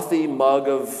frothy mug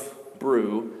of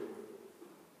brew,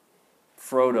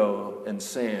 Frodo and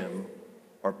Sam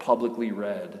are publicly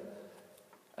read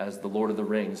as The Lord of the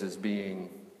Rings is being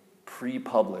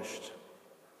pre-published,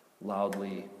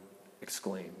 loudly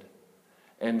exclaimed.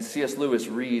 And C.S. Lewis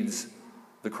reads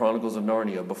the Chronicles of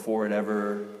Narnia before it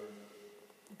ever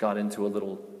got into a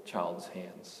little child's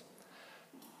hands.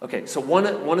 Okay, so one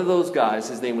of those guys,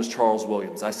 his name was Charles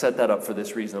Williams. I set that up for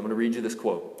this reason. I'm going to read you this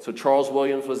quote. So Charles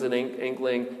Williams was an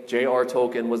Inkling. J.R.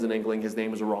 Tolkien was an Inkling. His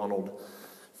name was Ronald.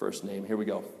 First name. Here we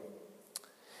go.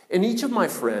 In each of my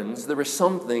friends, there is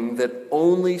something that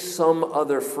only some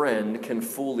other friend can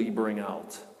fully bring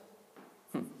out.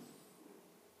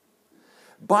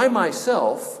 By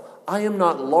myself, I am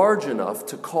not large enough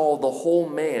to call the whole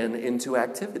man into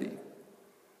activity.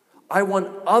 I want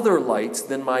other lights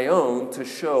than my own to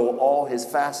show all his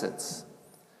facets.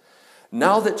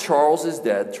 Now that Charles is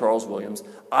dead, Charles Williams,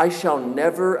 I shall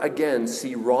never again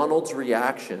see Ronald's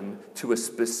reaction to a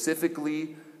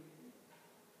specifically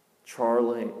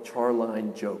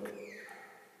Charline joke.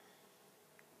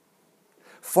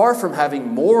 Far from having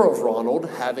more of Ronald,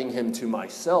 having him to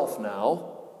myself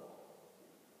now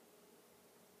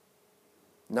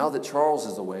that Charles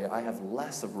is away, I have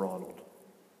less of Ronald.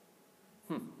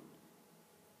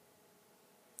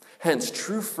 Hence,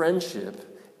 true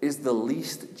friendship is the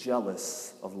least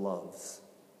jealous of loves.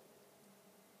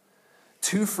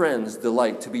 Two friends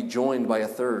delight to be joined by a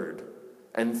third,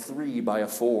 and three by a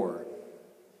four,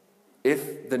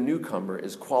 if the newcomer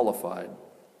is qualified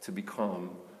to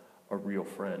become a real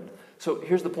friend. So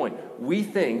here's the point. We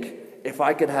think, if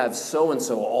I could have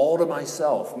so-and-so all to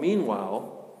myself.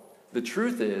 Meanwhile, the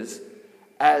truth is,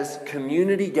 as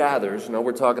community gathers, now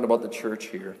we're talking about the church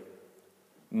here,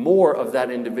 more of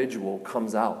that individual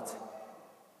comes out.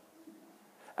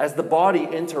 As the body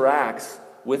interacts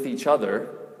with each other,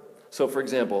 so for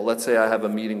example, let's say I have a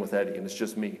meeting with Eddie and it's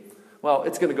just me. Well,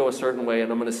 it's going to go a certain way and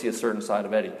I'm going to see a certain side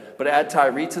of Eddie. But add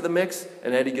Tyree to the mix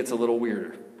and Eddie gets a little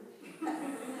weirder.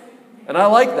 And I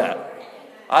like that.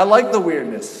 I like the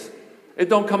weirdness. It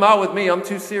don't come out with me. I'm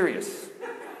too serious.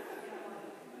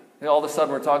 And all of a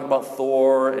sudden we're talking about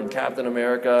Thor and Captain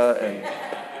America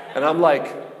and I'm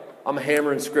like, I'm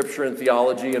hammering scripture and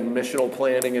theology and missional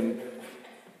planning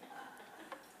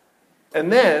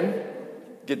and then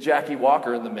get Jackie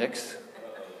Walker in the mix.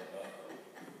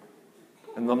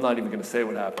 And I'm not even going to say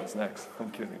what happens next.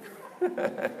 I'm kidding.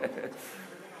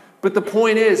 But the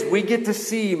point is, we get to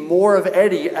see more of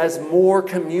Eddie as more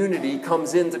community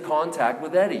comes into contact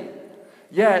with Eddie.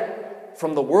 Yet,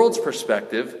 from the world's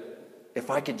perspective,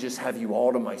 if I could just have you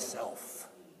all to myself,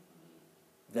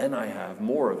 then I have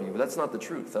more of you. But that's not the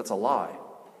truth. That's a lie.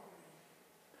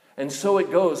 And so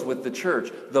it goes with the church.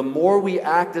 The more we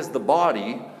act as the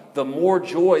body, the more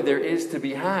joy there is to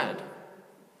be had.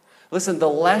 Listen, the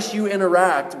less you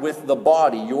interact with the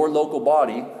body, your local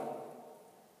body,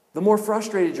 the more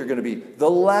frustrated you're going to be. The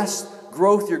less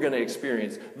growth you're going to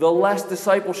experience. The less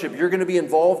discipleship you're going to be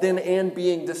involved in and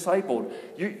being discipled.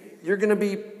 You're going to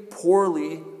be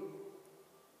poorly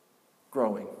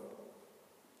growing.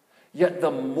 Yet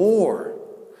the more,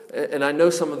 and I know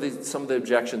some of the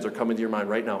objections are coming to your mind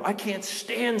right now. I can't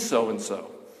stand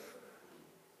so-and-so.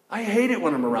 I hate it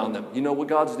when I'm around them. You know what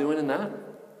God's doing in that?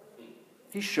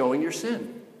 He's showing your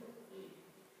sin.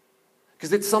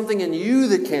 Because it's something in you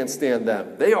that can't stand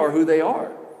them. They are who they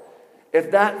are.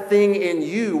 If that thing in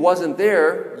you wasn't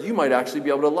there, you might actually be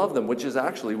able to love them, which is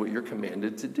actually what you're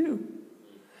commanded to do.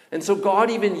 And so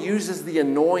God even uses the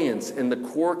annoyance and the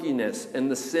quirkiness and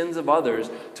the sins of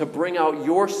others to bring out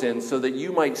your sins so that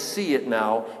you might see it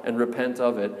now and repent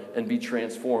of it and be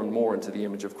transformed more into the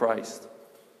image of Christ.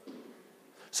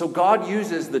 So God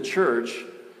uses the church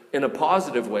in a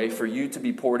positive way for you to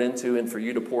be poured into and for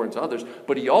you to pour into others.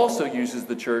 But he also uses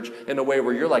the church in a way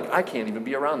where you're like, I can't even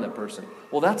be around that person.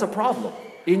 Well, that's a problem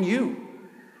in you.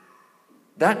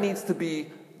 That needs to be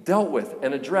dealt with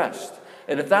and addressed.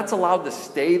 And if that's allowed to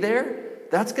stay there,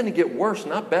 that's going to get worse,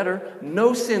 not better.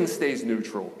 No sin stays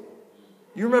neutral.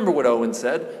 You remember what Owen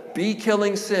said? Be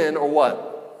killing sin or what?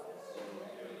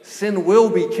 Sin will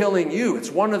be killing you.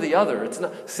 It's one or the other. It's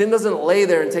not, sin doesn't lay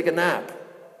there and take a nap.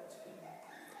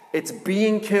 It's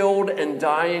being killed and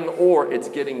dying, or it's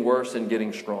getting worse and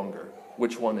getting stronger.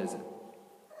 Which one is it?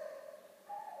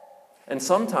 And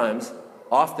sometimes,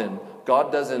 often,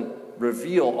 God doesn't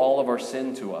reveal all of our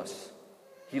sin to us.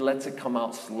 He lets it come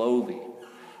out slowly.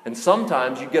 And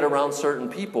sometimes you get around certain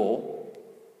people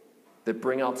that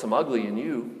bring out some ugly in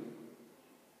you,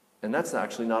 and that's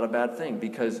actually not a bad thing,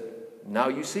 because now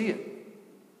you see it.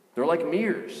 They're like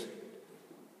mirrors.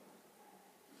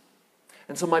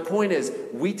 And so my point is,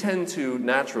 we tend to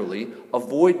naturally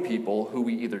avoid people who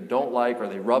we either don't like or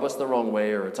they rub us the wrong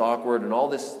way or it's awkward and all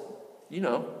this, you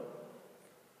know.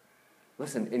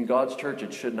 Listen, in God's church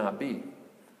it should not be.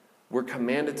 We're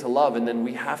commanded to love, and then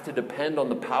we have to depend on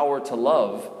the power to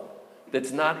love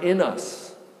that's not in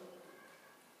us.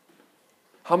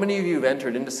 How many of you have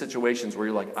entered into situations where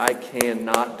you're like, I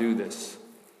cannot do this?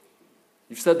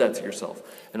 You've said that to yourself.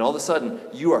 And all of a sudden,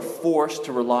 you are forced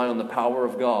to rely on the power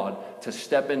of God to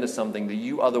step into something that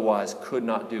you otherwise could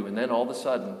not do. And then all of a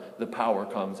sudden, the power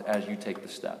comes as you take the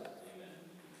step.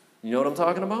 You know what I'm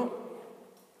talking about?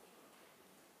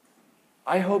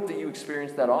 I hope that you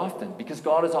experience that often, because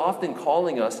God is often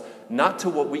calling us not to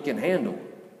what we can handle,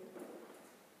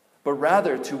 but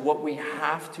rather to what we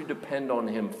have to depend on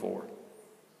Him for.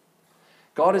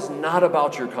 God is not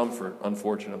about your comfort,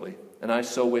 unfortunately, and I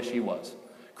so wish He was.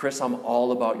 Chris, I'm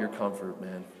all about your comfort,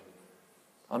 man.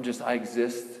 I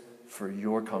exist for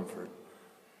your comfort.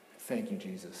 Thank you,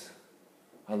 Jesus.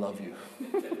 I love you.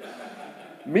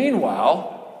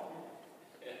 Meanwhile,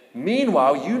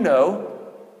 you know,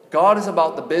 God is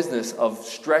about the business of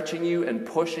stretching you and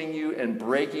pushing you and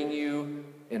breaking you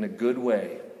in a good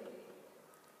way.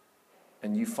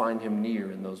 And you find Him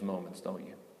near in those moments, don't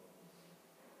you?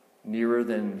 Nearer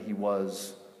than He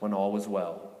was when all was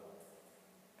well.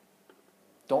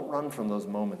 Don't run from those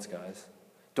moments, guys.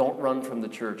 Don't run from the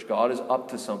church. God is up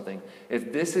to something.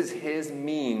 If this is His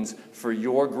means for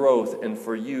your growth and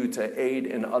for you to aid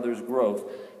in others' growth,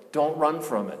 don't run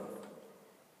from it.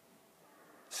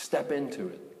 Step into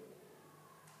it.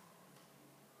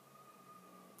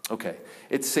 Okay,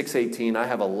 it's 6:18. I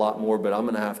have a lot more, but I'm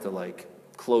going to have to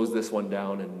close this one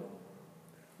down and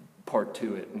part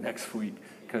 2 it next week,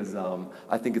 because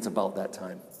I think it's about that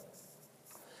time.